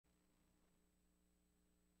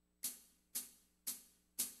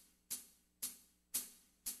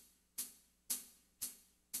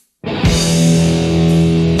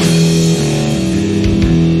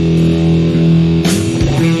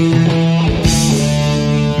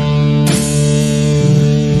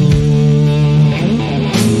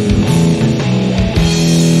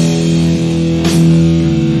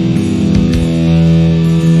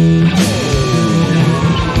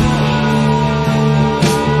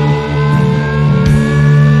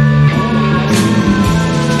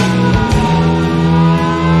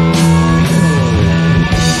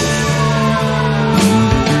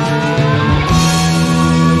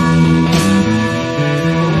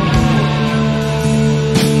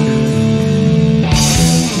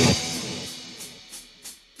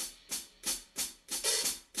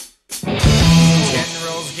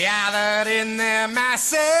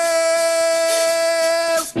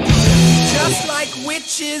like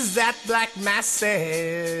witches at black masses,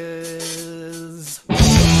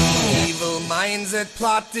 evil minds that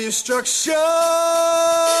plot destruction,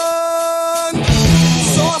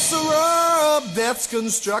 sorcerer of death's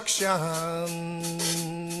construction.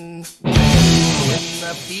 In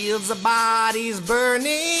the fields of bodies burning,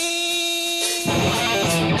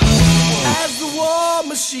 as the war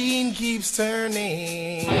machine keeps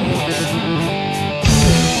turning,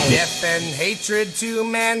 death and hatred to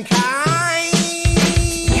mankind,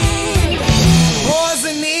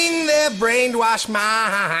 poisoning their brainwashed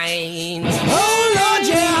minds. Oh Lord,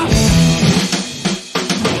 yeah.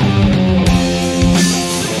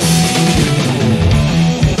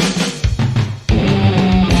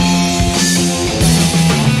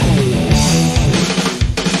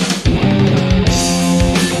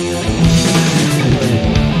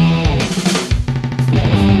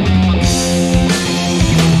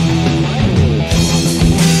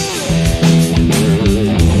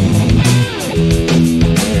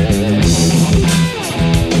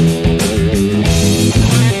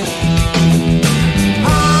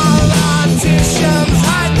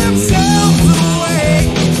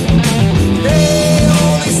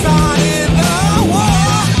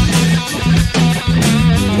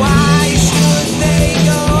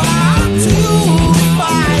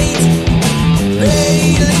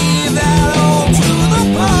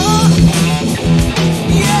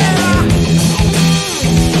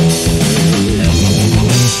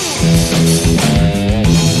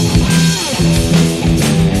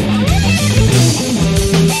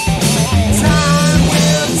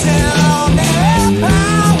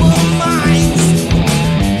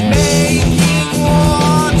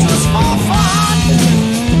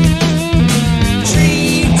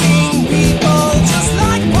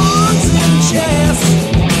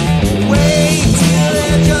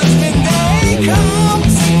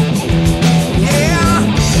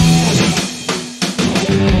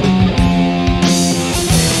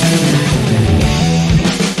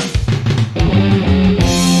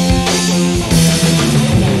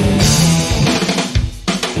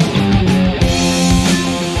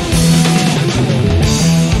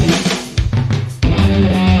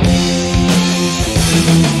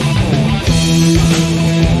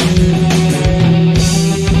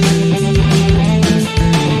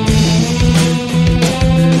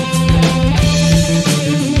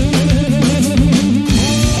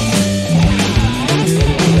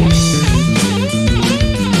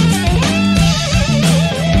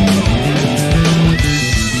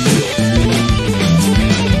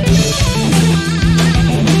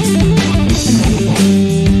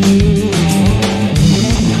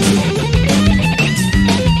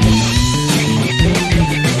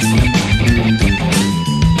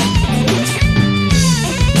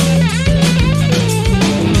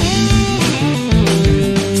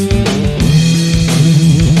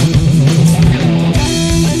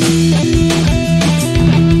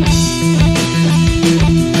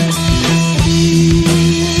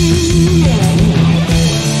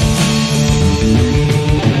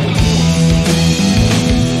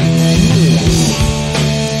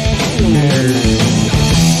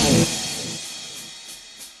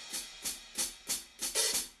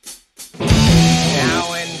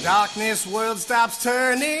 Darkness, world stops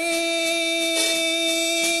turning,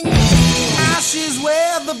 ashes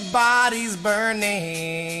where the body's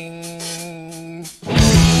burning.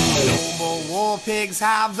 No more war pigs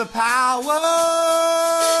have the power,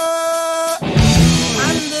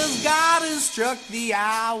 and as God has struck the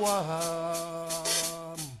hour,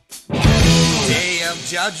 day of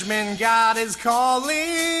judgment God is calling.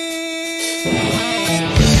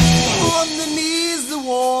 On the knees the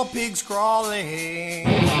war pigs crawling,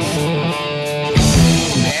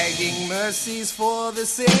 begging mercies for the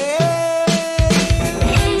sins.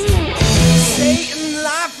 Satan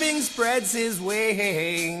laughing spreads his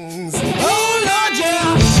wings. Oh Lord,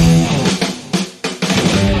 yeah.